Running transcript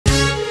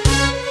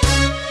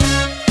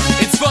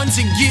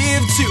to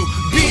give to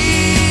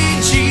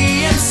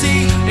Bgmc.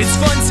 It's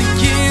fun to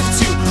give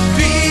to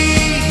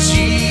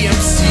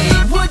Bgmc.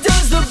 What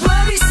does the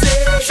buddy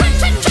say?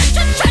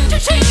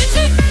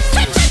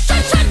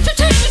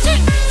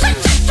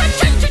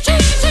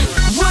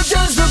 What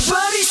does the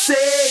buddy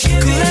say?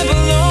 Clap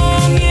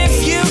along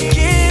if you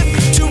give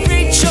to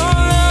reach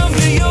all of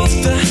the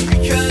youth.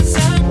 Because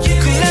I'm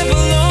giving. Clap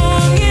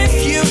along if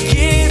you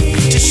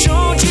give to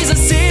show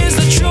Jesus is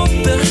the truth.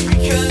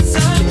 Because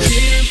I'm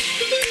giving.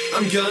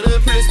 I'm gonna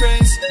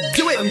praise.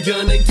 Do it. I'm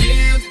gonna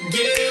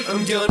give.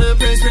 I'm gonna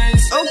praise.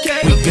 Okay.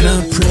 We're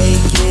gonna pray,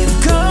 give,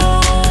 go.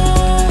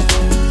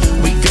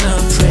 We're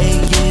gonna pray,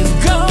 give,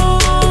 go.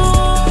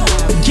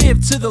 Give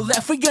to the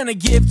left, we're gonna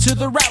give to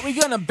the right. We're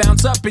gonna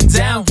bounce up and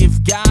down.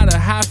 Give God a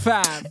high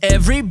five.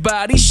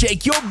 Everybody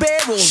shake your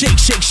barrel. Shake,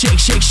 shake, shake,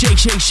 shake, shake,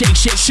 shake, shake,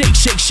 shake, shake,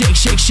 shake, shake,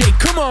 shake, shake.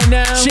 Come on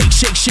now. Shake,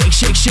 shake, shake,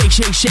 shake, shake,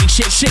 shake, shake,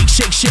 shake, shake,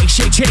 shake, shake,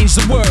 shake. Change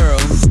the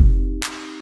world.